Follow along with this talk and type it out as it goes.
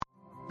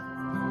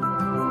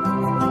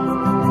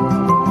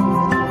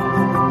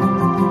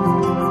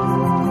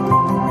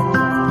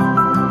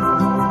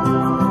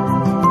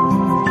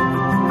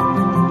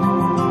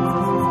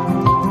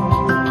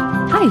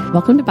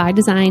Welcome to By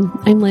Design.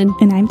 I'm Lynn.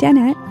 And I'm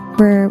Danette.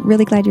 We're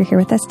really glad you're here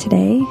with us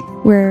today.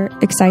 We're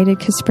excited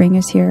because spring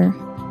is here.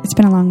 It's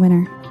been a long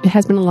winter. It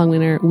has been a long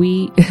winter.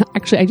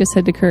 I just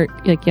said to Kurt,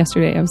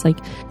 yesterday, I was like,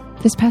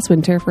 this past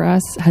winter for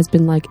us has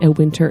been like a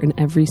winter in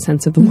every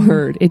sense of the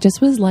word. It just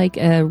was like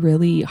a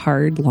really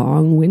hard,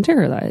 long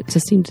winter that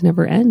just seemed to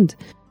never end.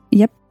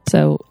 Yep.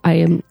 So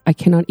I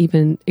cannot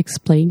even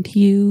explain to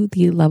you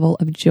the level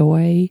of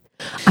joy.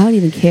 I don't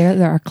even care.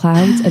 There are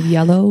clouds of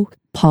yellow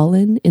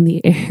pollen in the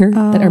air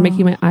that are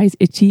making my eyes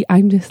itchy.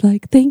 I'm just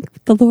like,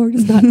 thank the Lord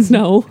it's not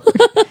snow.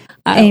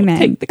 Amen.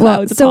 Take the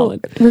clouds of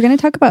pollen. We're going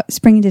to talk about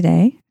spring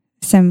today.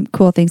 Some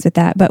cool things with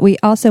that. But we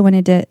also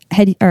wanted to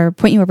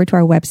point you over to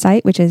our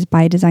website, which is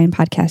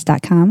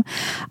bydesignpodcast.com.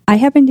 I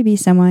happen to be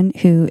someone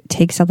who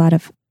takes a lot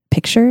of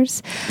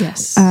pictures.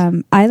 Yes.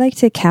 I like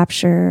to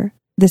capture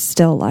the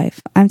still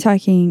life. I'm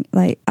talking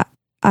like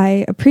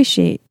I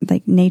appreciate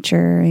like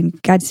nature,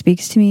 and God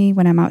speaks to me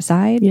when I'm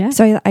outside. Yeah.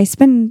 So I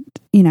spend,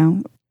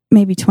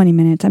 maybe 20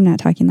 minutes. I'm not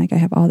talking like I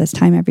have all this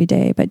time every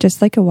day, but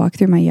just like a walk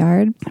through my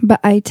yard. But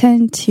I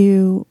tend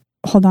to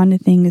hold on to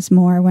things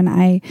more when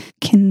I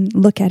can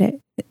look at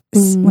it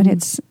when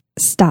it's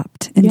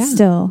stopped and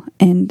still,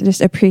 and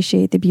just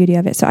appreciate the beauty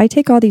of it. So I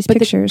take all these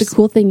pictures. The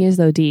cool thing is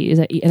though, Dee, is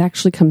that it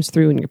actually comes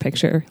through in your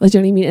picture. Like, do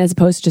you know what I mean? As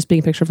opposed to just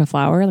being a picture of a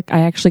flower. Like,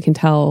 I actually can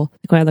tell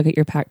when I look at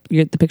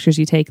the pictures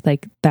you take,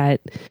 like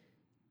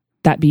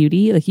that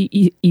beauty, like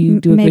you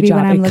do a good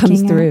job. It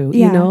comes through,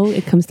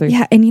 it comes through.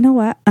 Yeah. And you know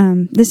what?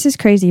 This is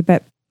crazy,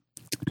 but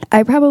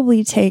I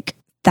probably take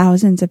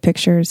thousands of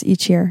pictures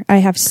each year. I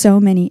have so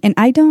many. And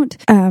I don't,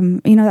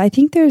 I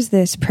think there's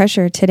this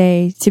pressure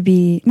today to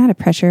be, not a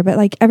pressure, but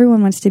like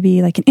everyone wants to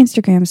be like an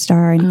Instagram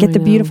star and get the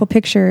beautiful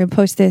picture and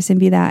post this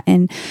and be that.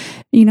 And,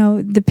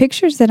 the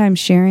pictures that I'm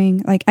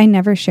sharing, like I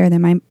never share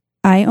them.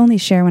 I only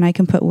share when I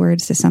can put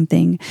words to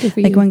something,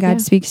 like when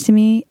God speaks to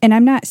me. And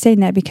I'm not saying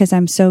that because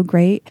I'm so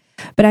great,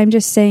 but I'm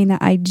just saying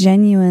that I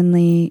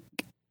genuinely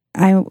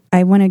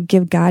I want to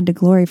give God the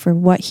glory for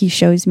what he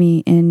shows me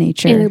in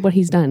nature. And what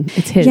he's done.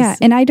 It's his. Yeah.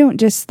 And I don't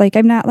just like,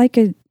 I'm not like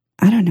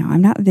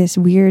I'm not this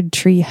weird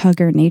tree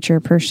hugger nature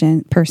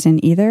person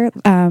either.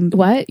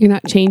 What? You're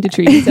not chained to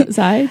trees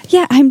outside?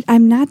 Yeah,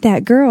 I'm not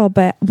that girl,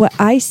 but what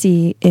I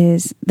see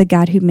is the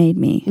God who made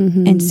me.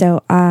 Mm-hmm. And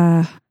so,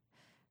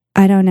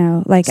 I don't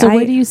know. Like, so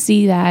where do you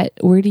see that?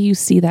 Where do you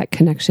see that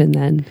connection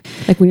then?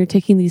 Like when you're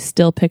taking these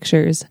still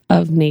pictures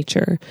of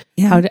nature,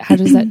 how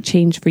does that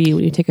change for you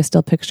when you take a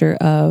still picture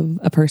of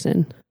a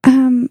person?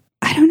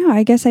 I don't know.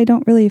 I guess I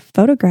don't really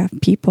photograph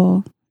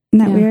people.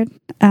 Isn't that weird?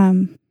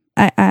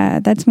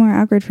 That's more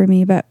awkward for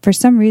me. But for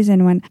some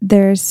reason, when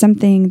there's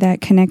something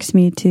that connects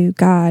me to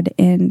God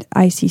and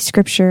I see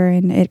scripture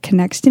and it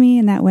connects to me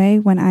in that way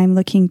when I'm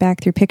looking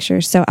back through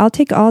pictures. So I'll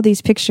take all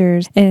these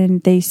pictures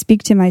and they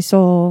speak to my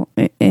soul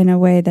in a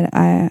way that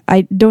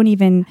I don't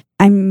even,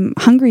 I'm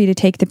hungry to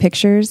take the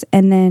pictures,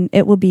 and then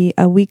it will be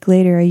a week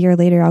later, a year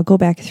later, I'll go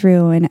back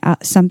through and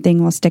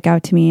something will stick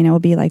out to me and it will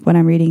be like what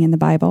I'm reading in the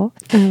Bible.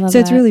 So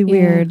it's really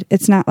weird.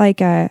 It's not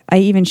like I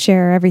even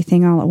share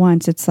everything all at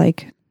once. It's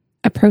like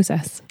a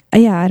process.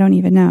 Yeah, I don't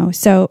even know.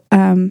 So,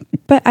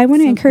 but I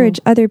want to encourage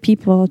other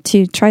people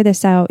to try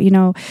this out.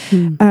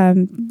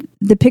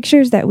 The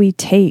pictures that we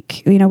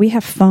take, we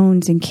have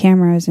phones and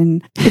cameras,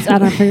 and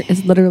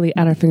it's literally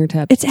at our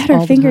fingertips. It's at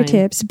our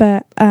fingertips,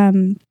 but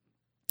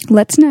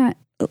let's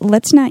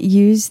not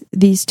use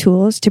these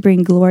tools to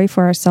bring glory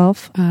for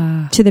ourselves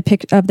to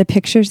the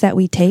pictures that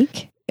we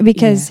take.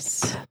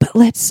 Because, but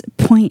let's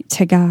point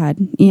to God.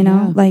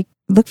 Like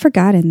look for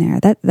God in there.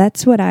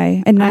 That's what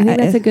I think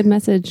that's a good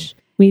message.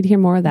 We need to hear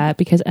more of that,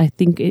 because I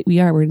think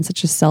we're in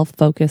such a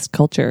self-focused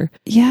culture,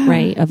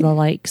 right? Of the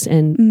likes,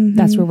 and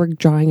that's where we're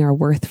drawing our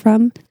worth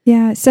from.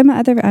 Yeah.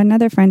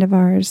 Another friend of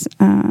ours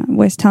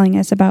was telling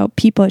us about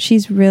people. She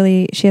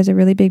has a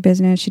really big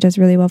business. She does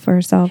really well for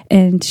herself,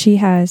 and she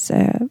has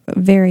a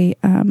very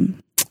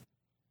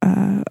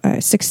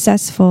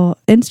successful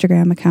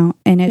Instagram account,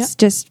 and it's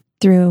just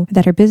through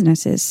that her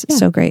business is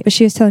so great. But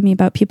she was telling me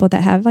about people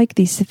that have like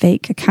these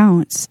fake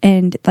accounts,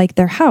 and like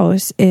their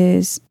house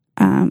is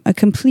a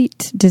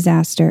complete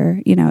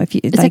disaster.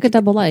 It's like a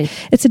double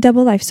life. It's a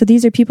double life. So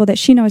these are people that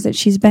she knows that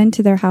she's been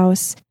to their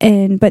house,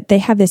 but they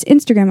have this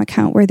Instagram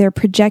account where they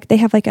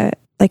have like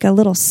a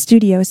little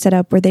studio set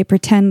up where they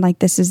pretend like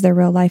this is their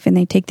real life, and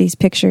they take these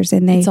pictures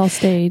and it's all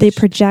staged. They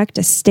project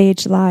a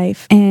staged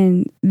life.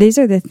 And these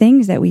are the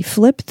things that we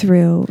flip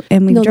through,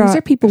 and these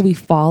are people we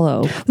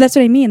follow. That's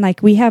what I mean.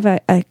 Like we have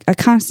a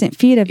constant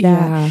feed of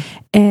that,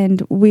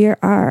 and we're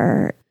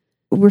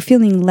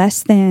feeling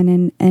less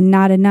than and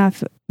not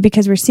enough,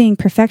 because we're seeing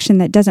perfection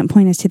that doesn't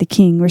point us to the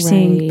King. We're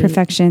seeing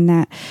perfection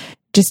that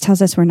just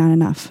tells us we're not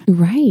enough.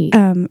 Right.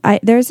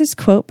 There's this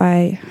quote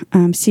by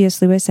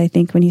C.S. Lewis, I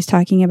think, when he's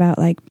talking about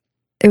like,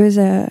 it was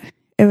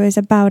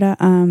about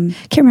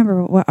can't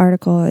remember what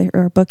article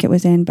or book it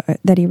was in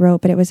that he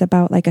wrote, but it was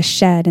about like a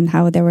shed and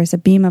how there was a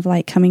beam of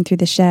light coming through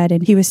the shed,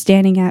 and he was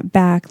standing at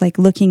back, like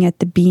looking at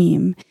the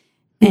beam,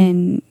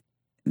 and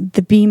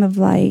the beam of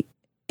light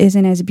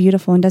isn't as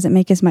beautiful and doesn't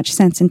make as much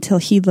sense until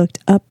he looked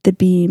up the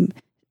beam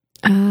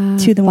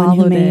to the one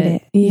who made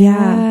it.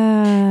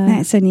 Yeah.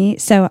 That's so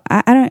neat. So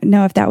I don't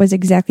know if that was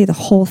exactly the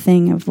whole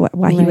thing of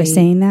why he was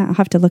saying that. I'll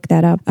have to look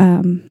that up.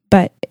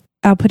 But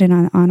I'll put it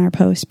on our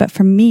post. But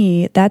for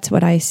me, that's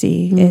what I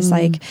see is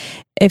like,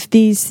 if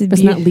these...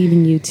 It's not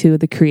leaving you to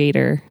the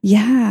creator.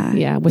 Yeah.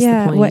 Yeah. What's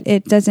the point?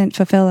 It doesn't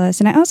fulfill us.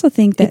 And I also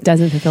think that... It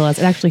doesn't fulfill us.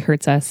 It actually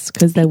hurts us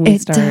because then we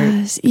start...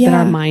 that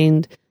our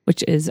mind,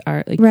 which is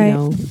our, like, you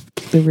know,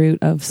 the root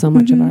of so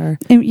much of our...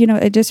 And, you know,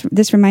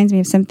 this reminds me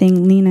of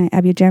something Lena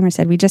Abu-Jamra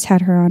said. We just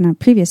had her on a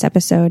previous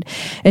episode,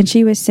 and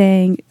she was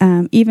saying,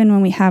 even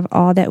when we have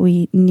all that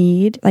we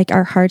need, like,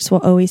 our hearts will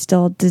always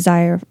still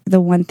desire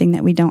the one thing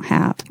that we don't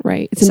have.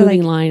 Right. It's a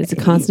moving line. It's a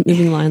constant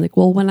moving line. Like,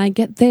 well, when I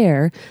get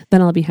there,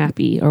 then I'll be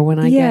happy. Or when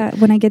I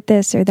get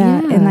this or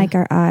that. And like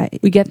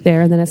we get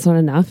there and then it's not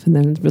enough. And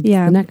then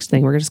the next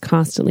thing, we're just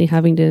constantly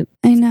having to,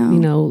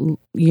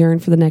 yearn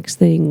for the next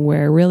thing,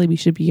 where really we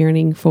should be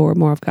yearning for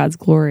more of God's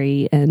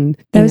glory. And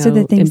those are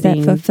the things that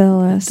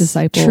fulfill us.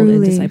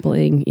 Truly. And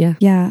discipling. Yeah.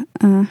 Yeah.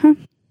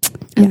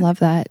 I love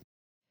that.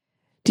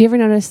 Do you ever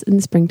notice in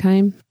the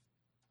springtime,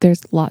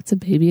 there's lots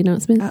of baby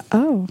announcements?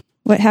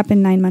 What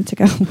happened 9 months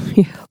ago?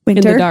 In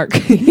Winter. the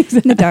dark. In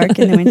the dark,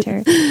 in the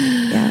winter.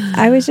 Yeah.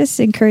 I was just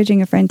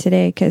encouraging a friend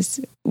today because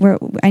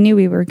I knew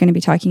we were going to be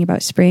talking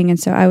about spring. And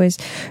so I was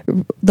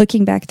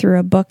looking back through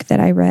a book that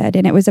I read,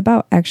 and it was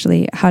about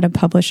actually how to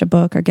publish a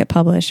book or get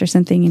published or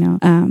something,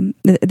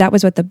 that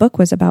was what the book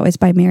was about. It's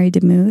by Mary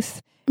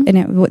DeMuth.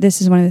 And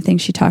this is one of the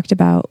things she talked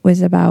about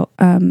was about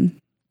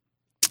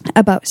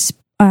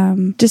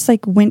just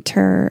like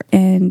winter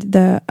and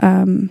the,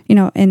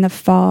 in the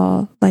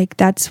fall, like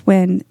that's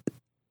when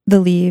the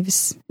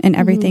leaves and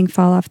everything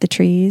fall off the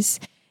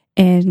trees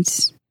and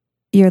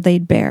you're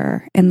laid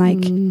bare. And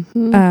like,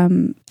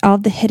 all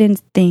the hidden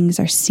things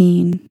are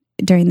seen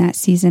during that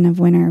season of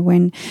winter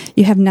when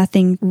you have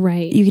nothing,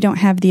 right? You don't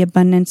have the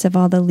abundance of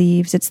all the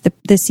leaves. It's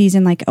the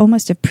season like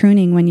almost of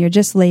pruning when you're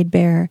just laid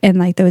bare, and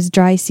like those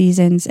dry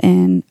seasons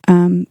and,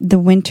 the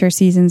winter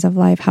seasons of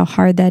life, how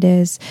hard that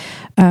is.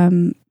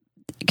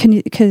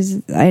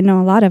 Because I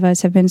know a lot of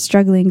us have been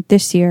struggling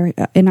this year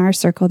in our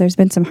circle. There's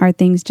been some hard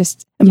things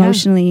just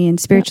emotionally and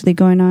spiritually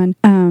going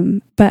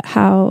on. But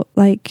how,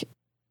 like,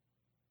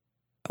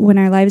 when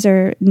our lives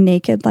are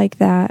naked like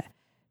that,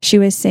 she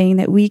was saying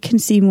that we can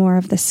see more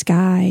of the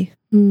sky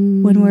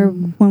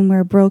when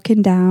we're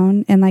broken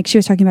down. And like she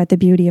was talking about the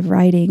beauty of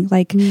writing,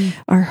 like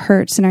our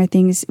hurts and our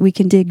things, we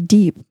can dig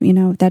deep.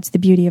 That's the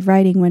beauty of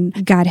writing when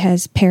God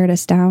has pared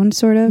us down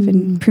sort of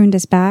and pruned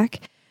us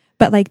back.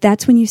 But like,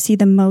 that's when you see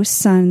the most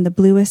sun, the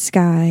bluest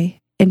sky.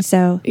 And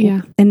so,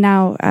 and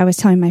now I was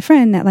telling my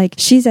friend that like,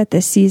 she's at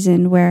this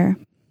season where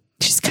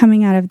she's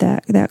coming out of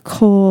that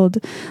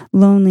cold,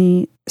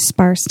 lonely,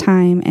 sparse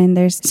time. And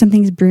there's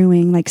something's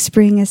brewing, like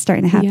spring is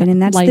starting to happen. And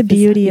that's the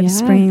beauty of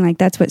spring. Like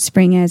that's what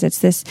spring is. It's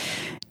this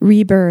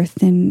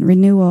rebirth and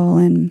renewal.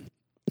 And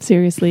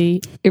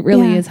seriously, it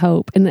really is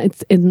hope. And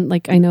it's in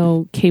like, I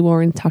know Kay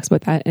Warren talks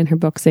about that in her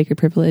book, Sacred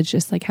Privilege,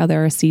 just like how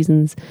there are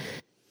seasons.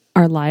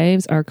 Our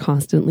lives are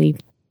constantly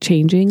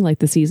changing, like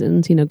the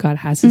seasons. God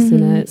has us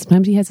in it.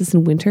 Sometimes he has us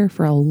in winter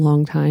for a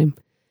long time.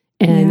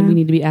 And we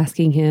need to be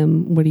asking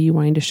him, what are you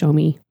wanting to show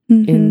me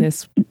in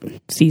this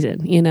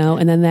season?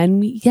 And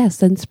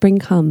then spring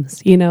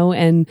comes,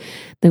 and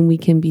then we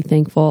can be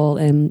thankful.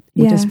 And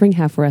what does spring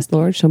have for us,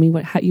 Lord? Show me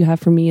what you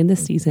have for me in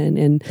this season.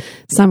 And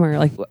summer,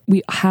 like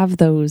we have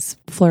those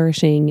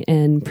flourishing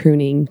and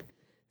pruning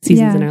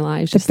seasons in our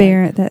lives.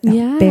 The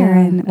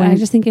barren. I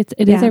just think it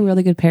is a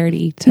really good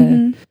parody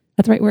to...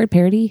 That's the right word,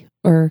 parody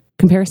or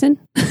comparison?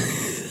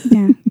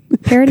 Yeah.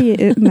 Parody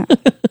is no.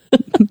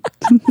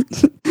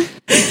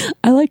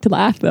 I like to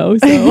laugh though,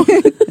 so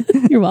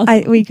you're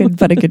welcome. We could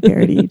put a good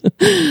parody.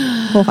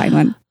 We'll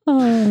find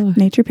one.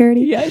 Nature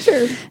parody? Yeah,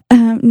 sure.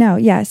 No,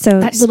 yeah.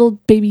 So that little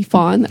baby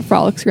fawn that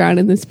frolics around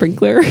in the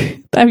sprinkler.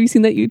 Have you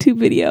seen that YouTube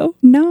video?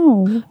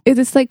 No. It's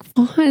this like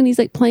fawn. He's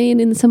like playing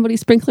in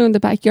somebody's sprinkler in the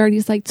backyard.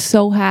 He's like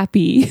so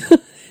happy.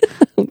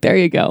 There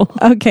you go.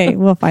 Okay,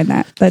 we'll find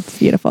that. That's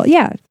beautiful.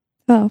 Yeah.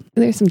 Well,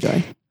 there's some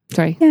joy.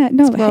 Sorry. Yeah,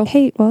 no.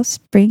 Hey, well,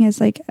 spring is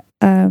like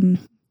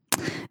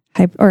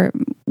or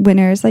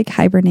winter is like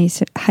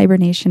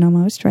hibernation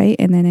almost, right?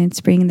 And then in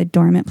spring, the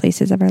dormant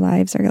places of our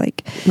lives are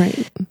like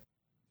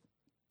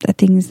the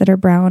things that are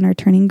brown are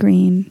turning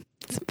green.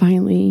 It's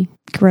finally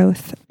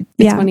growth.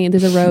 It's funny.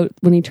 There's a road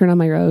when you turn on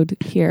my road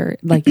here,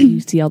 like you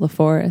see all the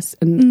forest,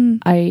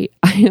 and I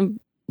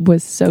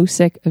was so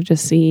sick of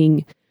just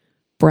seeing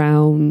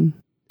brown.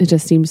 It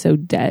just seemed so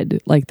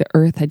dead. Like the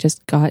earth had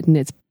just gotten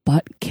its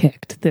butt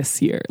kicked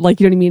this year. Like,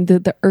 you know what I mean?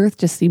 The earth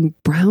just seemed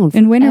brown.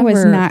 And winter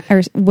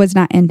was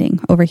not ending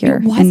over here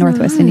in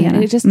Northwest Indiana.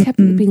 And it just kept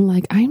being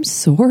like, I'm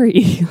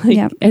sorry.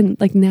 And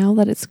like now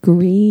that it's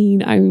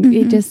green,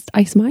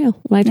 I smile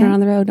when I turn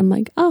on the road. I'm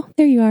like, oh,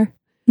 there you are.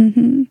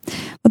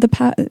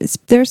 Well,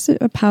 there's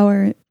a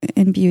power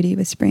and beauty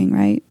with spring,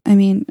 right? I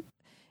mean,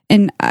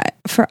 and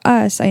for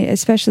us,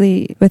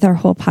 especially with our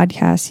whole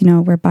podcast,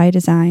 we're by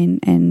design,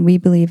 and we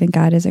believe in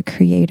God as a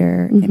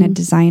creator and a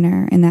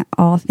designer, and that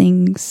all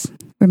things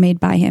were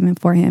made by him and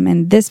for him.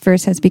 And this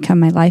verse has become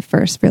my life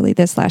verse really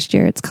this last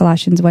year. It's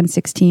Colossians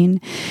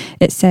 1:16.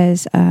 It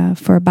says,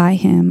 for by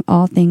him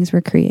all things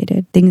were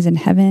created, things in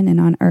heaven and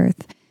on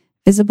earth,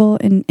 visible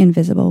and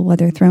invisible,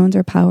 whether thrones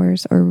or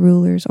powers or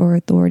rulers or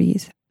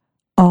authorities.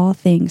 All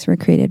things were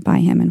created by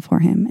him and for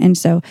him. And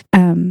so,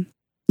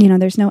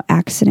 there's no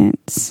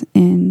accidents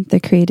in the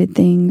created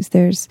things.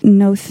 There's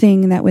no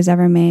thing that was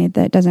ever made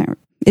that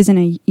isn't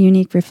a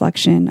unique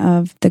reflection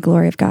of the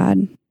glory of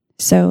God.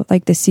 So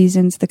like the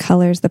seasons, the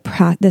colors,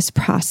 this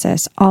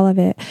process, all of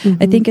it,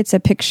 I think it's a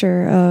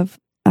picture of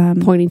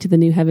pointing to the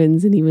new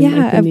heavens and even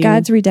of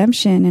God's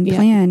redemption and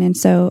plan. And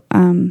so,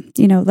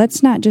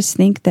 let's not just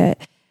think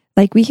that,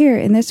 like we hear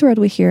in this world,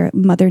 we hear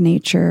Mother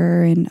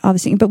Nature and all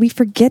this thing, but we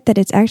forget that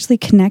it's actually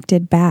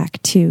connected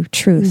back to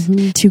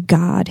truth, to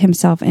God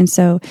himself. And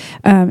so,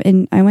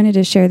 and I wanted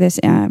to share this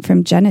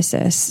from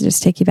Genesis,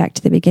 just take you back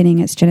to the beginning.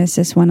 It's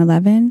Genesis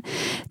 1:11.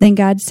 Then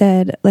God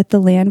said, let the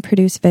land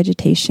produce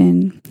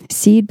vegetation,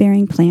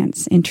 seed-bearing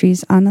plants and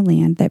trees on the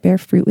land that bear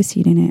fruit with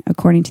seed in it,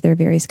 according to their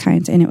various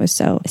kinds. And it was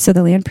so. So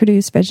the land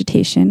produced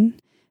vegetation,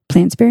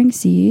 plants bearing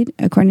seed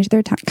according to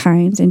their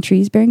kinds, and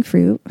trees bearing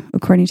fruit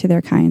according to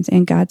their kinds.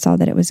 And God saw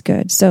that it was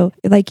good. So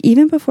like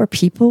even before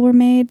people were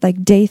made,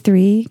 like day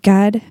 3,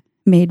 God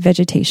made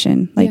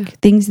vegetation,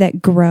 things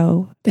that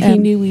grow. He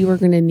knew we were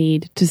going to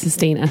need to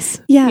sustain us.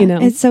 Yeah,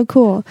 it's so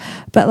cool.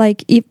 But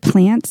like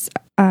plants,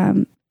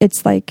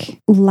 it's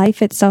like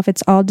life itself.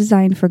 It's all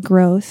designed for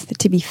growth,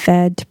 to be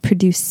fed, to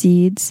produce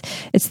seeds.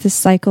 It's the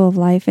cycle of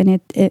life.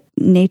 And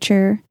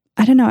nature,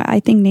 I don't know,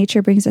 I think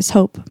nature brings us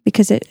hope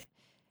because it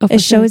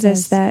shows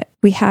us that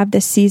we have the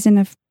season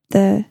of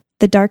the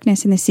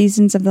darkness and the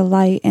seasons of the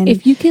light. And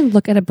if you can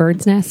look at a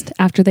bird's nest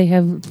after they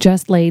have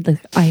just laid,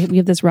 we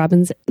have this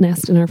robin's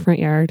nest in our front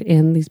yard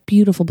and these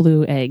beautiful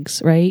blue eggs,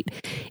 right?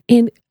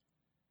 And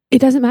it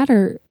doesn't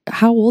matter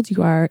how old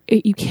you are.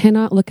 You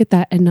cannot look at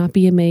that and not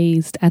be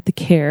amazed at the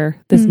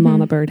care this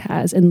mama bird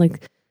has and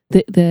like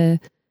the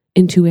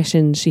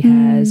intuition she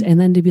has. And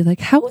then to be like,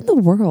 how in the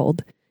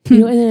world?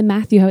 And then in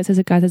Matthew, how it says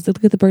that God says,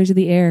 look at the birds of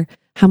the air.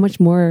 How much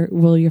more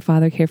will your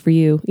Father care for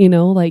you?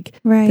 Like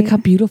how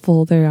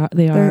beautiful they are,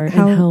 and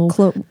how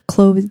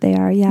clothed they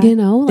are. Yeah,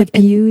 like the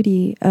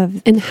beauty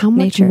of and how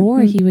much nature.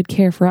 more He would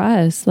care for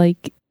us.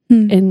 Like,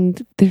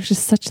 and there's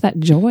just such that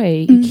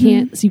joy.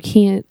 You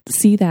can't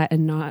see that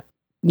and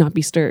not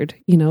be stirred.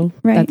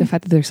 That the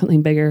fact that there's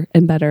something bigger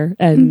and better.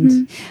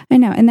 And I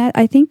know, and that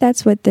I think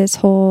that's what this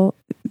whole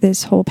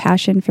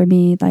passion for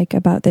me, like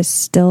about this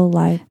still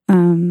life,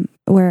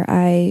 where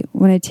I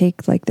want to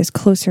take like this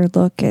closer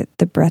look at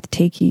the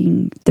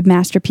the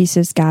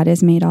masterpieces God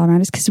has made all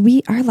around us. Because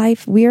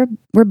we're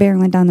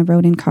barreling down the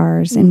road in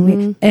cars,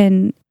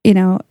 and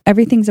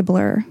everything's a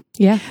blur.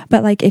 Yeah,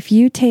 but like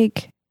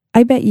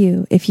I bet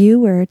you, if you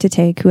were to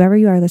take, whoever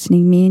you are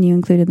listening, me and you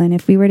included, Lynn,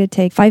 if we were to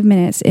take 5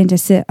 minutes and to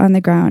sit on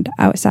the ground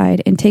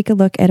outside and take a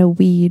look at a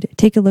weed,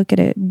 take a look at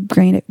a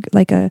grain,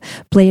 like a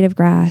blade of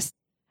grass,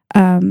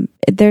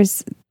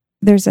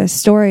 there's a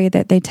story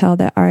that they tell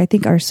that I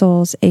think our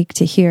souls ache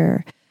to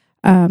hear.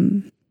 I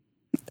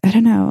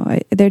don't know.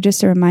 They're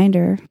just a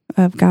reminder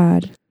of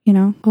God.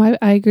 Oh,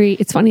 I agree.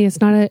 It's funny.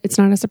 It's not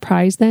a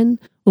surprise then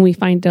when we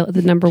find out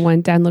the number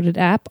 1 downloaded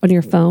app on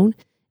your phone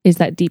is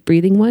that deep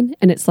breathing one,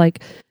 and it's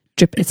like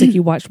drip. It's like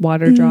you watch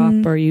water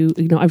drop, or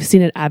I've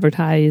seen it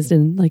advertised,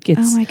 and like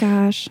it's oh my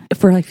gosh,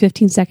 for like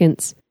 15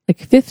 seconds. Like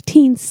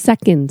 15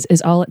 seconds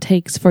is all it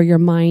takes for your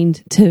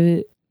mind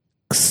to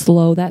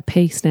slow that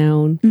pace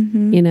down,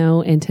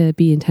 and to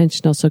be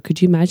intentional. So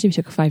could you imagine if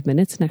you took 5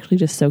 minutes and actually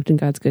just soaked in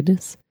God's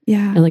goodness?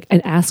 Yeah.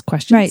 And ask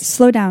questions. Right.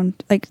 Slow down.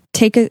 Like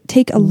take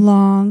a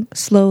long,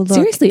 slow look.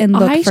 Seriously, and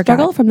look I for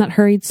struggle God. from that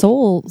hurried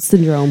soul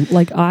syndrome.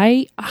 Like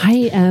I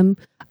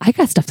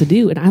got stuff to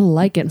do and I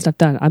like getting stuff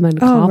done. I'm an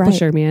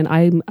accomplisher, man.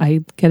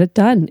 I get it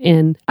done,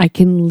 and I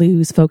can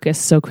lose focus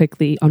so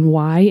quickly on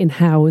why and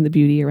how and the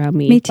beauty around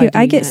me. Me too.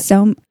 I get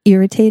so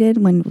irritated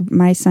when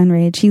my son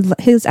Rage,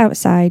 he's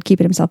outside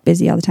keeping himself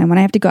busy all the time. When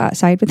I have to go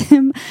outside with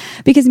him,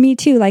 because me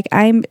too, like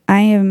I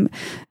am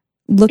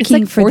looking it's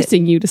like for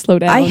forcing you to slow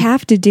down.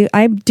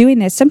 I'm doing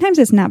this. Sometimes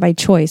it's not by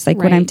choice. Like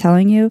when I'm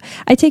telling you,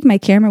 I take my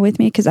camera with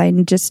me because I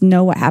just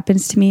know what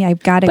happens to me.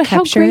 I've got to capture it.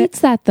 But how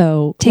great's that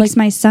though? Takes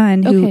my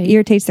son who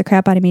irritates the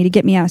crap out of me to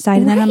get me outside.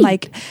 And then I'm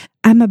like,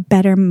 I'm a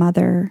better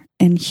mother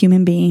and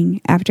human being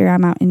after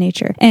I'm out in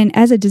nature. And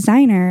as a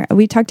designer,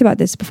 we talked about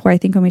this before. I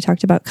think when we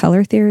talked about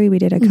color theory, we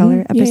did a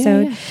color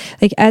episode. Yeah.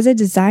 Like as a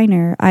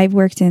designer, I've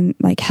worked in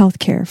like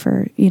healthcare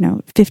for,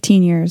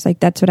 15 years. Like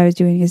that's what I was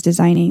doing, is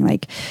designing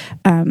like,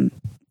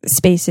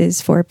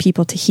 spaces for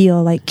people to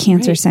heal, like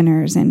cancer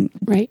centers and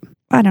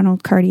I don't know,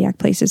 cardiac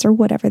places or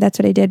whatever. That's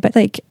what I did. But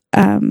like,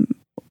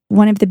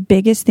 one of the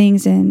biggest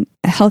things in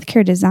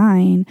healthcare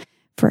design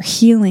for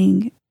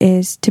healing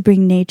is to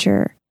bring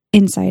nature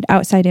inside,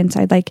 outside,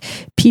 inside. Like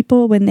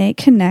people, when they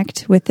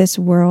connect with this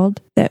world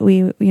that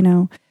we're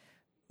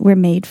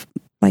made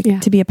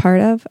like to be a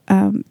part of,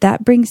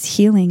 that brings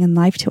healing and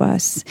life to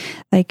us.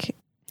 Like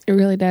it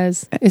really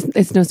does.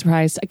 It's no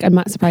surprise. Like, I'm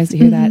not surprised to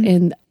hear that.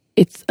 And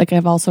it's like,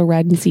 I've also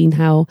read and seen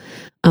how,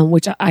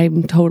 which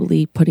I'm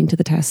totally putting to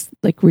the test,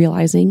 like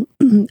realizing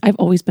I've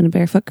always been a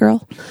barefoot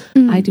girl.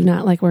 I do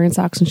not like wearing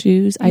socks and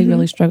shoes. I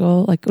really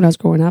struggle. Like when I was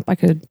growing up, I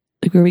could,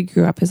 like where we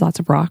grew up is lots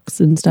of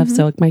rocks and stuff.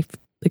 So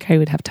like I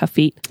would have tough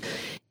feet.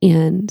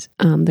 And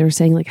they were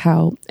saying like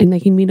how, and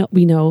like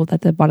we know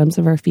that the bottoms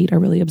of our feet are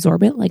really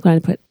absorbent. Like when I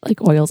put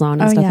like oils on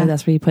and stuff, like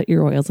that's where you put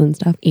your oils and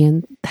stuff.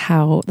 And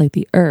how like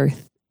the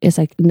earth is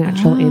like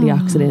natural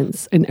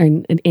antioxidants and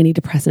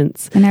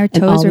antidepressants. And our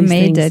toes are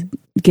made to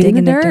get in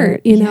the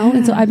dirt, you know?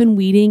 And so I've been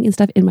weeding and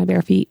stuff in my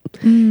bare feet.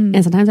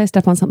 And sometimes I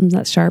step on something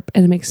that's sharp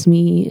and it makes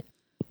me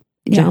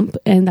jump,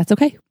 and that's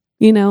okay.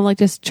 You know, like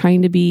just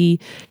trying to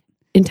be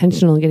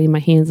intentional in getting my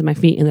hands and my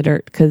feet in the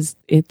dirt because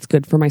it's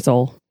good for my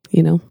soul,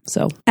 you know?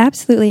 So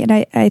absolutely. And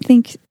I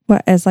think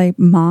as like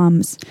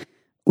moms,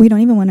 we don't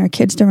even want our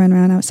kids to run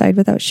around outside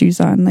without shoes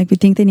on. Like we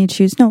think they need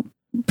shoes. No,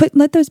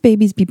 let those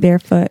babies be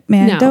barefoot,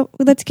 man. No.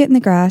 Let's get in the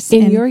grass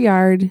in your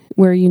yard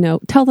where, you know,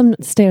 tell them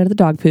to stay out of the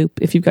dog poop.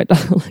 If you've got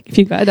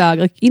a dog,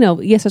 like, you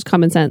know, yes, there's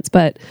common sense,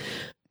 but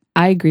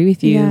I agree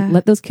with you. Yeah.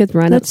 Let those kids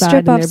run outside. Let's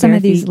strip off some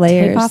of these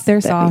layers. Take off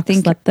their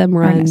socks. Let them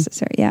run.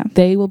 Necessary. Yeah.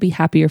 They will be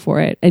happier for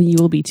it. And you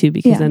will be too,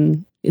 because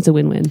then it's a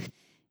win-win.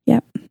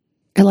 Yep.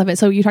 I love it.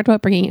 So you talked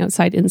about bringing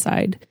outside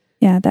inside.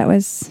 Yeah, that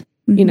was,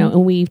 you know,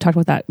 and we've talked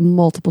about that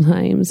multiple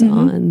times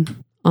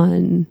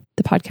on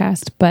the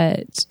podcast,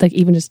 but like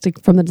even just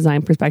like from the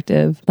design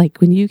perspective, like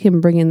when you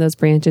can bring in those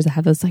branches that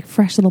have those like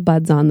fresh little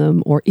buds on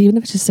them, or even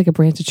if it's just like a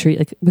branch of tree,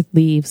 like with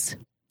leaves.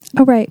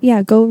 Oh, right.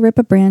 Yeah. Go rip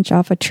a branch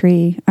off a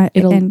tree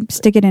and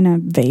stick it in a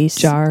vase.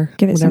 Jar.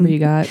 Give it whatever you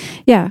got.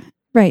 Yeah.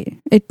 Right.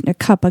 A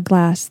cup, a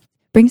glass.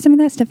 Bring some of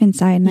that stuff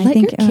inside. And I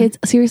think your kids,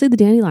 seriously, the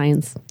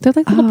dandelions. They're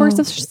like little bursts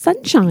of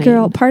sunshine.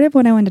 Girl, part of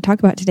what I wanted to talk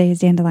about today is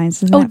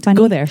dandelions. Isn't that funny?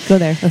 Go there.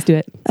 Let's do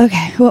it.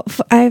 Okay. Well,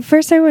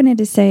 first I wanted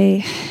to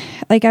say,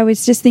 like, I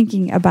was just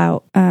thinking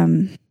about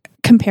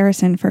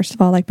comparison, first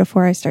of all, like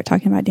before I start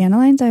talking about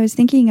dandelions, I was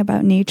thinking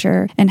about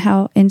nature and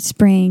how in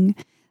spring,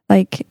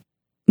 like,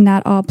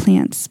 not all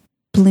plants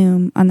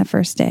bloom on the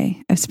first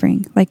day of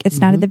spring. Like it's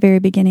not at the very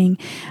beginning.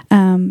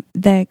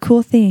 The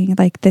cool thing,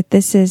 like that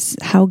this is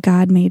how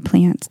God made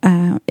plants,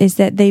 is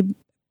that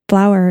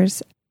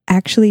flowers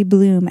actually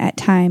bloom at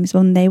times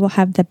when they will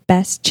have the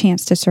best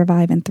chance to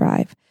survive and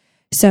thrive.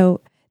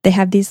 So they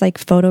have these like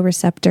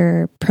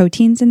photoreceptor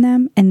proteins in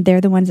them, and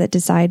they're the ones that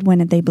decide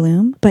when they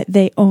bloom, but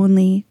they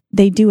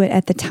do it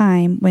at the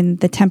time when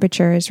the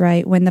temperature is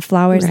right, when the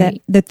flowers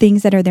the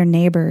things that are their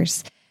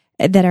neighbors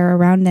that are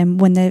around them,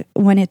 when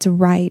it's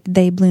right,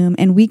 they bloom,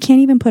 and we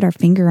can't even put our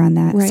finger on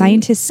that.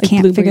 Scientists like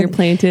can't figure it.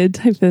 Planted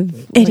type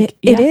of. It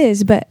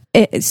is, but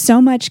so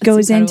much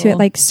goes into it.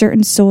 Like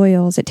certain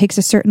soils, it takes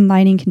a certain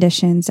lighting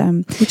conditions.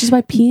 Which is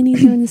why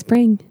peonies are in the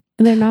spring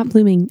and they're not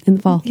blooming in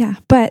the fall. Yeah,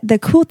 but the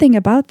cool thing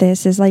about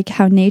this is like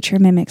how nature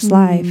mimics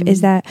life.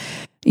 Is that,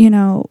 you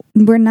know,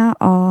 we're not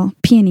all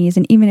peonies,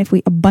 and even if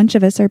a bunch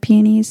of us are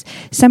peonies,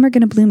 some are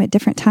going to bloom at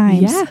different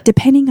times,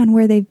 depending on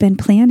where they've been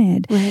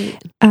planted.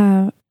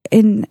 Right.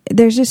 And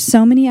there's just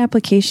so many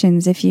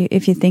applications if you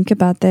think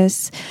about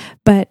this,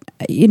 but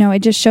you know, it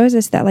just shows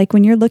us that like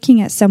when you're looking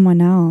at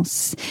someone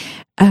else,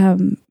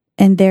 and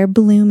they're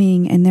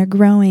blooming and they're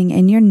growing,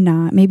 and you're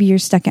not, maybe you're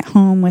stuck at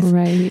home with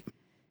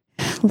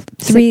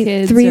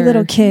three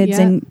little kids,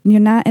 and you're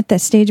not at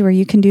that stage where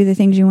you can do the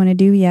things you want to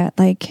do yet.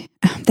 Like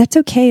that's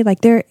okay.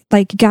 Like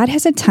God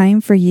has a time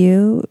for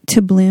you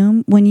to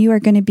bloom when you are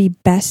going to be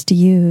best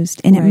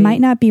used, and it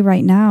might not be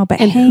right now,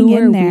 but and hang who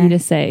in are there. We to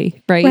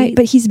say, right? Right,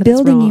 but He's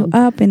building you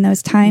up in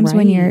those times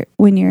when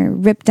you're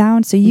ripped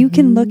down, so you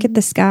can look at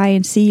the sky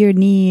and see your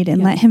need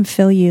and let Him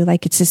fill you.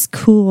 Like it's this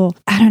cool.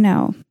 I don't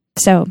know.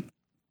 So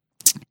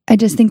I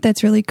just think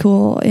that's really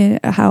cool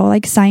how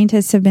like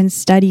scientists have been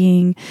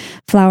studying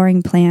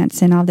flowering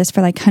plants and all this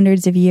for like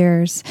hundreds of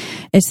years.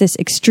 It's this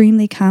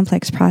extremely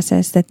complex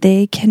process that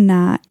they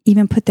cannot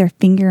even put their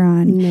finger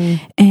on. No.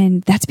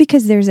 And that's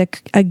because there's a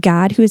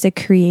God who is a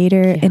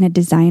creator and a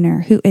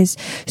designer who is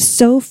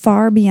so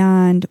far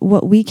beyond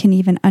what we can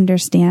even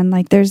understand.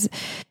 Like there's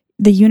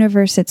the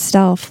universe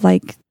itself,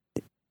 like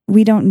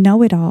we don't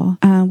know it all.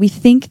 We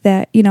think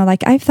that, you know,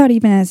 like I've thought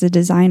even as a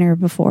designer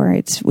before,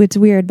 it's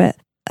weird, but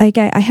like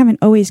I haven't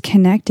always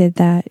connected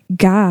that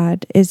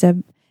God is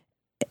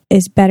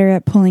better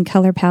at pulling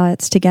color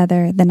palettes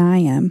together than I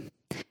am.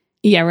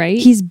 Yeah, right.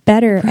 He's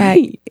better at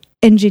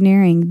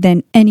engineering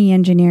than any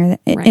engineer,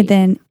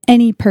 than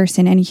any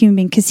person, any human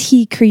being, because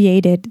He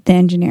created the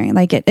engineering.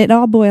 Like it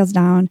all boils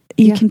down.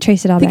 You can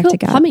trace it all back to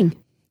God. Plumbing.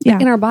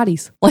 In our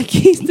bodies. Like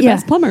He's the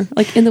best plumber.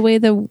 Like in the way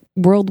the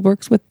world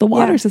works with the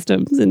water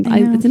systems. And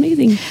it's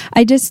amazing.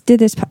 I just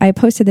did this. I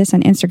posted this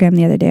on Instagram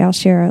the other day. I'll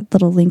share a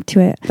little link to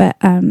it. But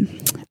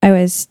I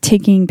was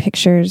taking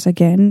pictures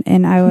again,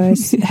 and I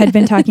had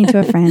been talking to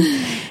a friend,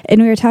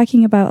 and we were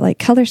talking about like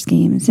color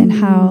schemes and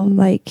how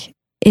like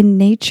in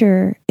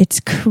nature, it's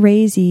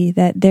crazy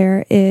that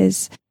there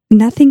is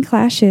nothing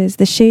clashes.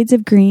 The shades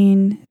of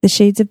green, the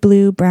shades of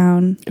blue,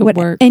 brown,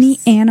 any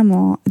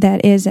animal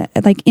that is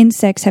like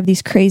insects have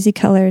these crazy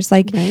colors.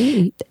 Like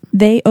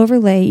they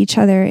overlay each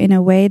other in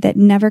a way that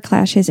never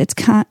clashes.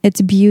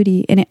 It's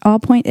beauty, and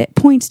it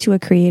points to a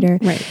creator.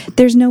 Right.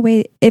 There's no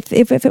way if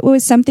it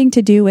was something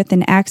to do with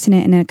an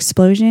accident and an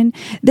explosion,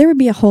 there would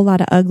be a whole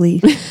lot of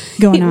ugly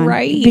going on.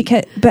 Right.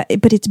 But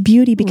it's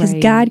beauty because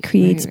God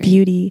creates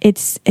beauty.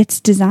 It's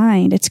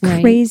designed. It's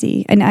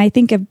crazy. And I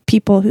think of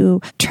people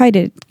who try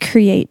to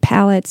create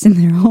palettes in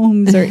their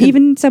homes, or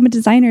even some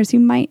designers who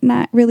might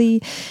not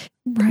really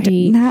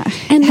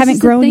haven't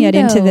grown yet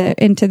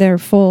into their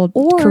full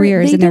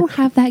careers. They don't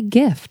have that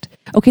gift.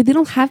 Okay, they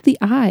don't have the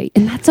eye,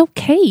 and that's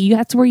okay.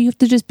 That's where you have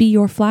to just be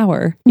your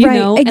flower, you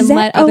know, and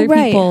let other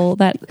people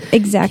that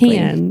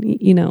can,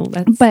 you know.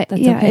 That's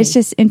okay. It's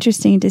just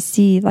interesting to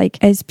see, like,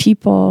 as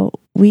people,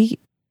 we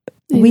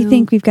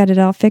think we've got it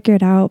all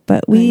figured out,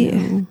 but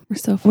we're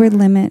so far.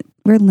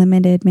 We're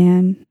limited,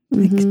 man.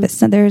 Like,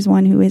 but there's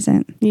one who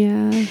isn't.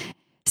 Yeah.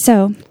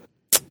 So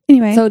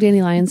anyway,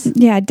 dandelions.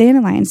 Yeah,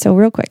 dandelions. So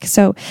real quick,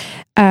 so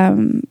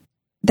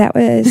that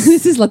was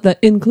this is like the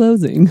in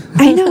closing.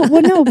 I know.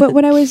 Well, no, but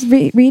when I was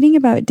reading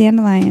about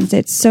dandelions,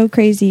 it's so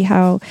crazy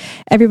how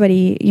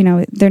everybody, you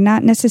know, they're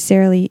not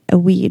necessarily a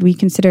weed. We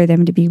consider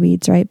them to be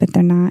weeds, right? But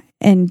they're not.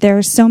 And there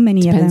are so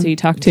many of them. Depends who you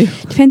talk to.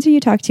 Depends who you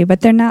talk to,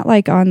 but they're not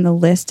like on the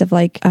list of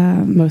like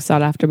most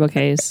sought after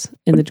bouquets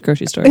in the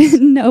grocery stores.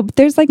 No, but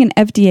there's like an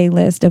FDA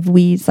list of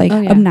weeds, like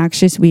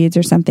obnoxious weeds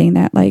or something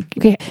that like.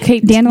 Okay,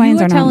 dandelions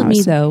you are telling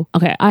me though.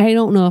 Okay, I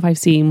don't know if I've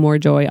seen more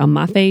joy on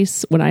my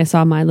face when I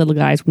saw my little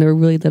guys when they were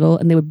really little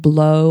and they would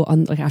blow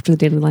on, like, after the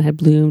dandelion had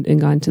bloomed and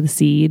gone to the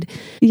seed.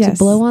 Yes.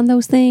 To blow on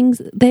those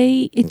things,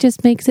 it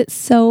just makes it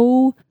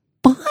so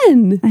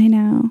fun. I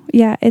know.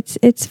 Yeah,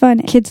 it's fun.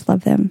 Kids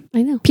love them.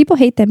 I know. People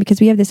hate them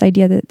because we have this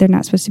idea that they're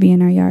not supposed to be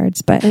in our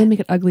yards, but and they make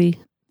it ugly.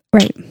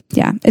 Right.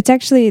 Yeah. It's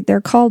actually,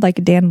 they're called like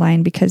a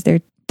dandelion because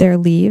their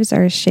leaves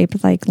are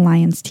shaped like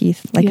lion's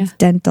teeth, like it's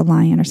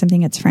dandelion or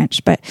something. It's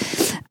French, but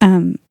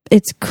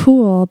it's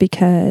cool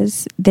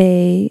because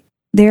they're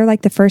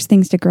like the first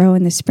things to grow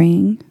in the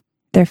spring.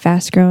 They're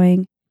fast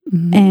growing.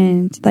 Mm-hmm.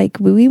 And like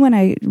we want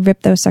to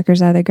rip those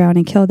suckers out of the ground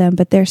and kill them,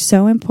 but they're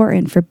so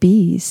important for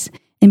bees.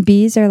 And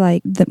bees are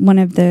like one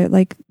of the,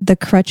 like the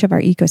crutch of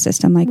our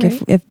ecosystem. Like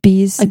if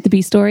bees, like the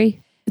Bee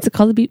Story, it's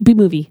called the Bee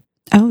Movie.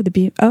 Oh, the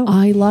Bee. Oh,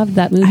 I love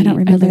that movie. I don't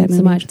remember that movie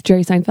so much. With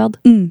Jerry Seinfeld.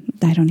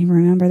 I don't even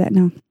remember that.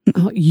 No.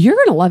 Oh, you're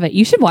gonna love it.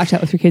 You should watch that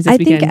with your kids this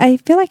weekend. I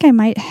feel like we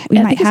might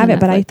have it,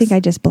 but I think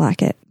I just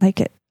block it. Like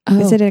it. Oh.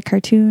 Is it a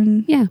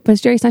cartoon? Yeah, but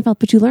it's Jerry Seinfeld.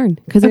 But you learn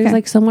because there's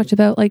like so much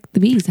about like the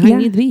bees. How you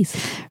need the bees.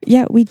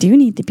 Yeah, we do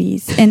need the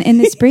bees. And in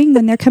the spring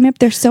when they're coming up,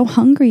 they're so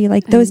hungry.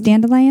 Like those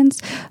dandelions,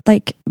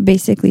 like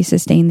basically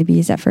sustain the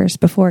bees at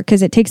first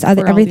because it takes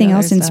everything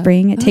else in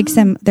spring. It takes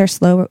them. They're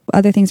slower.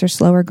 Other things are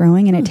slower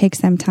growing, and it takes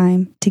them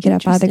time to get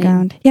up out of the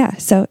ground. Yeah.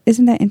 So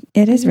isn't that?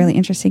 It is really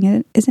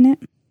interesting, isn't it?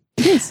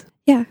 It is.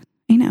 Yeah.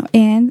 I know.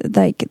 And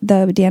like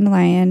the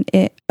dandelion,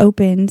 it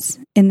opens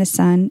in the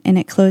sun and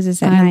it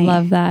closes at night. I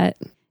love that.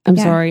 I'm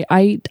sorry.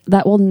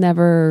 That will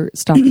never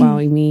stop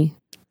wowing me.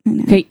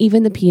 Okay,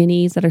 even the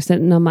peonies that are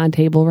sitting on my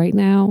table right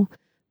now,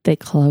 they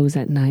close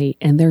at night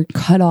and they're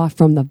cut off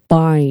from the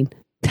vine.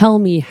 Tell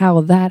me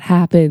how that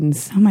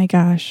happens. Oh my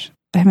gosh.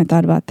 I haven't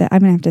thought about that.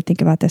 I'm going to have to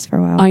think about this for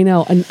a while. I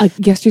know. And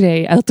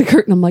yesterday I looked at the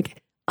curtain. I'm like,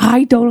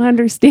 I don't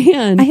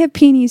understand. I have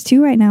peonies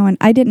too right now, and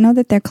I didn't know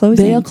that they're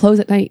closing. They'll close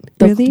at night.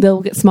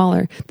 They'll get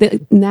smaller.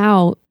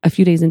 Now, a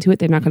few days into it,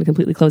 they're not going to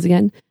completely close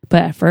again.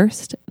 But at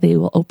first, they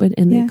will open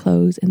and they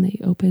close and they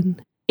open.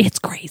 It's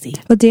crazy.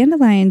 Well,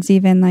 dandelions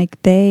even,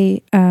 like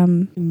they...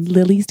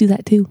 lilies do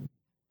that too.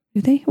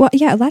 Do they? Well,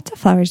 yeah, lots of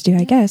flowers do,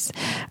 I guess.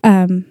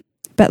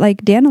 But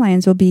like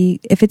dandelions will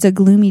be, if it's a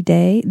gloomy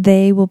day,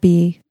 they will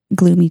be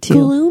gloomy too.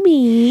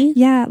 Gloomy?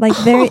 Yeah, like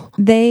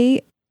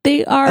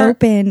they are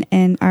open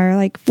and are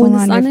like full when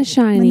the sun is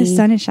shining. When the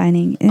sun is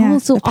shining. Yeah, oh,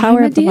 so the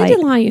power of the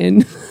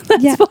dandelion.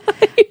 That's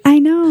why. I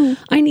know.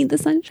 I need the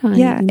sunshine.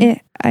 Yeah,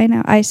 I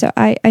know.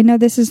 I know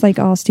this is like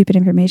all stupid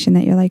information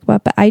that you're like,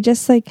 what? But I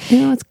just like,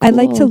 it's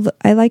cool.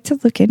 I like to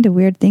look into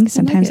weird things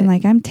sometimes. I'm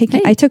like,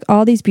 I took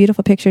all these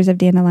beautiful pictures of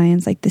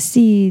dandelions, like the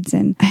seeds,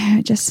 and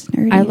just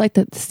nerdy. I like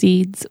the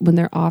seeds when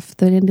they're off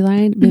the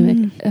dandelion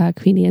mimic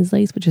Queen Anne's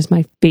lace, which is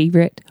my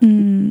favorite.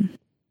 I'm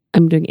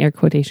doing air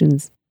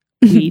quotations.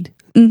 Weed.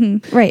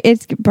 Mm-hmm. Right.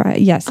 It's a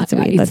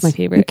weed. It's my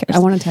favorite. I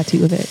want a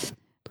tattoo of it.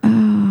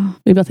 Oh.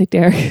 Maybe I'll take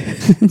Derek.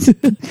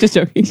 Just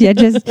joking. Yeah,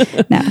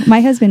 no.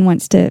 My husband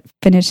wants to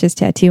finish his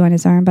tattoo on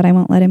his arm, but I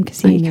won't let him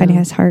because he kind of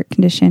has heart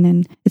condition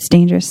and it's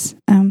dangerous.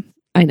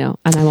 I know,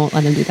 and I won't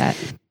let him do that.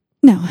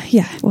 No,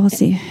 yeah, we'll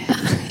see.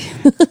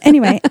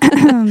 Anyway,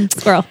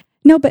 squirrel.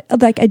 No, but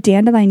like a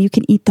dandelion, you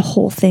can eat the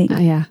whole thing.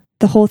 Yeah.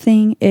 The whole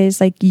thing is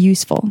like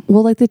useful.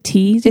 Well, like the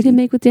teas you can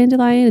make with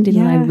dandelion and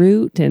dandelion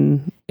root,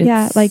 and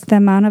like the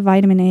amount of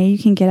vitamin A you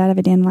can get out of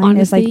a dandelion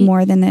is like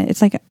more than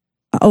it's like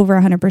over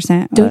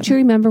 100%. Don't you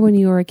remember when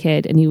you were a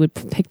kid and you would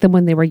pick them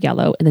when they were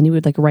yellow and then you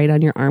would like write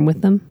on your arm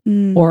with them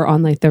or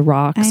on like the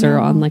rocks or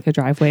on like a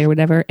driveway or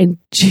whatever? And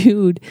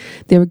Jude,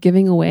 they were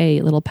giving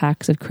away little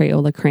packs of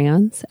Crayola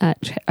crayons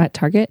at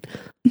Target,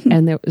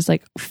 and there was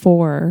like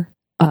 4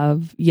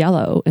 of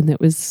yellow, and it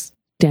was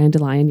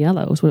dandelion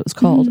yellow is what it was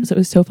called. So it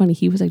was so funny.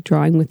 He was like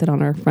drawing with it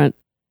on our front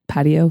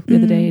patio the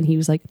other day, and he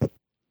was like,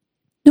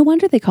 no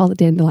wonder they call it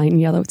dandelion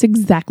yellow. It's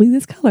exactly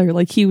this color.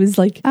 Like he was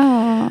like,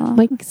 oh,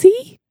 like,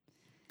 see,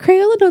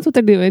 Crayola knows what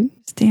they're doing.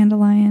 It's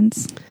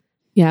dandelions.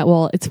 Yeah,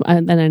 well, it's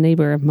then a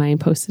neighbor of mine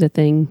posted a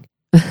thing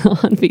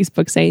on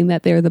Facebook saying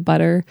that they're the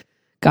butter,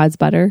 God's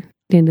butter.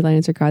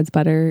 Dandelions are God's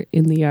butter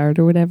in the yard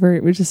or whatever.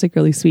 It was just like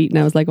really sweet. And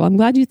I was like, well, I'm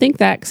glad you think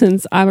that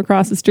since I'm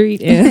across the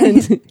street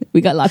and we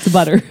got lots of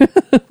butter.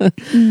 But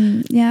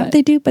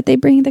they do, but they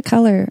bring the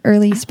color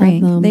early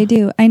spring. They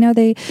do. I know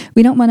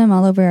we don't want them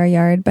all over our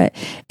yard, but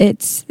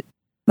it's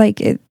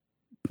like,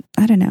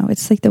 I don't know.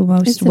 It's like the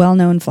most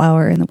well-known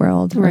flower in the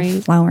world, right?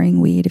 Or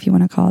flowering weed, if you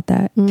want to call it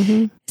that.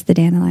 It's the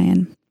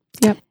dandelion.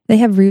 Yep. They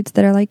have roots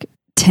that are like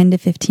 10 to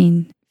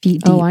 15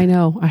 feet deep. Oh, I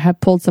know. I have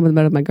pulled some of them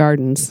out of my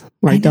gardens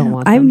where I don't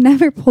want them. I've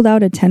never pulled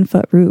out a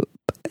 10-foot root.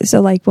 So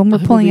like when we're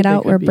pulling it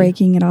out, we're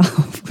breaking it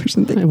off or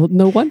something. Well,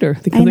 no wonder,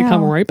 because they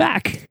come right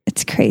back.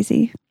 It's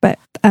crazy. But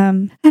I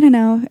don't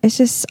know. It's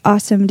just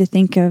awesome to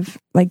think of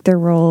like their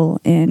role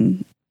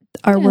in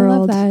our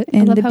world. I love that.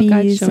 And I love the how bees.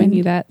 God's showing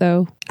you that,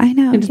 though. I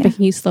know. And just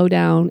making you slow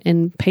down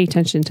and pay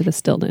attention to the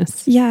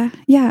stillness. Yeah.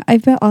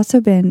 I've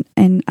also been,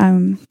 and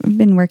I've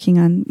been working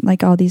on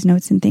like all these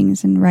notes and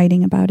things and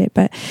writing about it,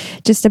 but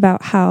just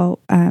about how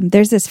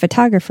there's this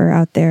photographer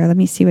out there. Let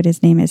me see what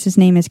his name is. His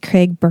name is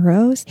Craig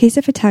Burrows. He's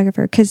a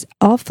photographer because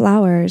all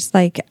flowers,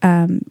 like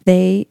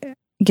they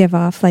give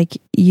off like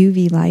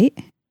UV light,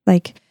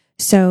 like.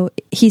 So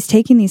he's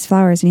taking these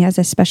flowers and he has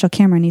a special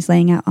camera and he's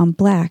laying out on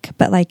black,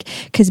 but like,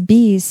 cause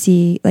bees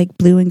see like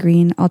blue and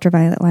green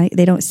ultraviolet light.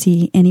 They don't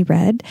see any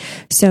red.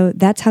 So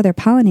that's how they're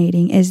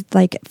pollinating, is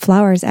like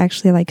flowers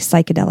actually like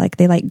psychedelic.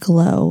 They like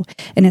glow,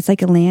 and it's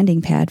like a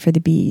landing pad for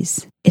the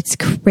bees. It's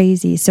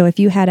crazy. So if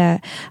you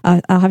had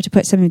I'll have to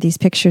put some of these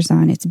pictures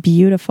on. It's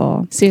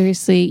beautiful.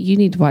 Seriously, you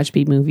need to watch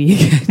Bee Movie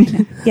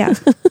again. Yeah,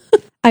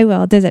 I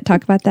will. Does it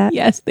talk about that?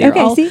 Yes. They're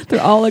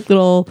all like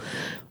little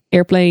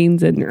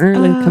airplanes and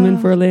come in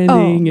for a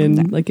landing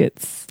and like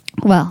it's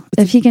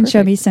if you can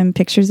show me some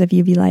pictures of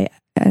UV light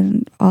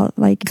and all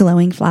like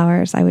glowing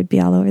flowers, I would be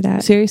all over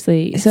that.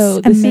 Seriously. It's so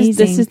amazing.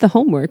 This is the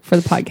homework for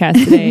the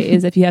podcast today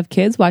is if you have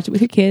kids, watch it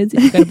with your kids.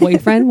 If you've got a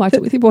boyfriend, watch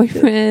it with your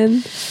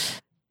boyfriend.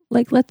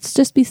 Like, let's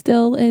just be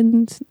still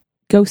and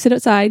go sit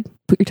outside,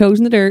 put your toes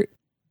in the dirt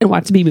and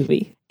watch a Bee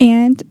Movie.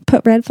 And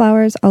put red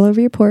flowers all over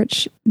your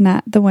porch,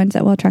 not the ones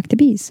that will attract the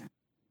bees.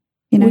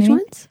 You know which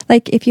ones?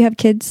 Like if you have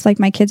kids, like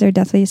my kids are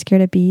deathly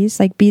scared of bees.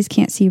 Like bees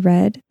can't see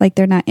red. Like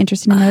they're not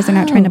interested in those. They're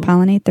not trying to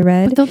pollinate the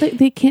red. But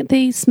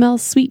they smell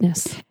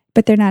sweetness.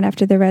 But they're not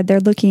after the red. They're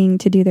looking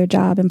to do their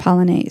job and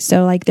pollinate.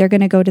 So like they're going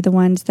to go to the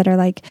ones that are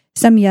like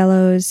some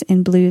yellows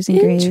and blues and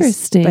grays.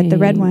 Interesting. But the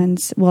red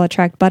ones will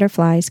attract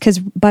butterflies, because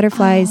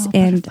butterflies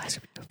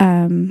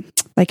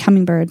like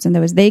hummingbirds and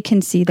those, they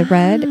can see the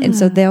red. And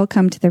so they'll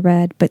come to the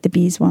red, but the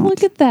bees won't.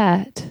 Look at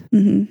that.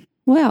 Mm-hmm.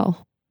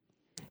 Well,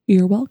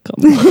 you're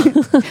welcome.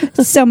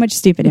 So much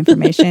stupid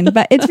information,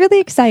 but it's really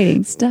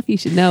exciting. Stuff you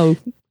should know.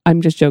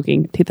 I'm just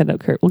joking. Take that out,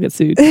 Kurt. We'll get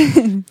sued.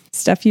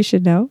 Stuff you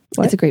should know.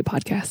 What? It's a great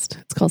podcast.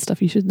 It's called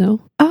Stuff You Should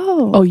Know.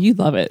 Oh, you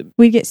love it.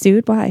 We get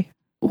sued? Why?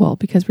 Well,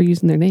 because we're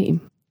using their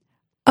name.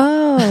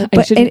 Oh,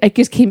 but it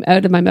just came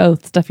out of my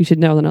mouth. Stuff you should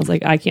know. And I was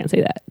like, I can't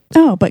say that.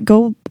 Oh, but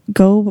go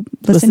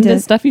listen to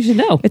Stuff You Should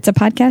Know. It's a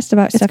podcast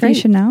about stuff you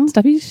should know.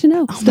 Stuff you should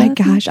know. Oh my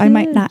gosh, I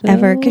might not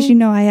ever, because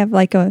I have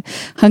like a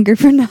hunger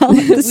for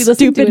knowledge. We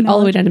listened to it all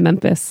the way down to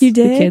Memphis. You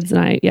did? The kids and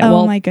I. Yeah.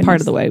 My goodness.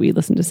 Part of the way we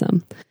listened to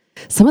some.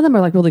 Some of them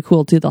are like really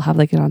cool too. They'll have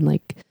like it on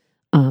like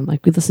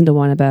we listened to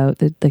one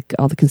about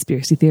all the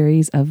conspiracy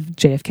theories of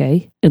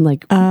JFK and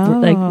like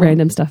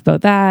random stuff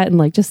about that and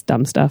like just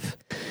dumb stuff.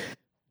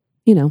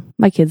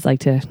 My kids like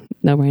to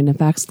know random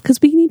facts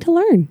because we need to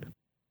learn.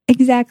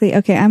 Exactly.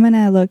 Okay, I'm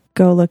gonna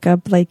go look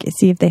up, like,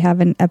 see if they have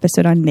an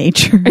episode on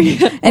nature,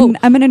 and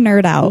I'm gonna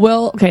nerd out.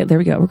 Well, okay, there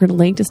we go. We're gonna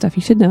link to Stuff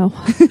You Should Know.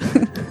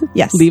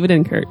 Yes, leave it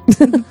in, Kurt.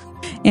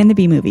 And the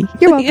Bee Movie.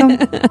 You're welcome.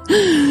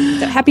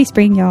 So happy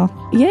spring, y'all!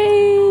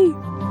 Yay!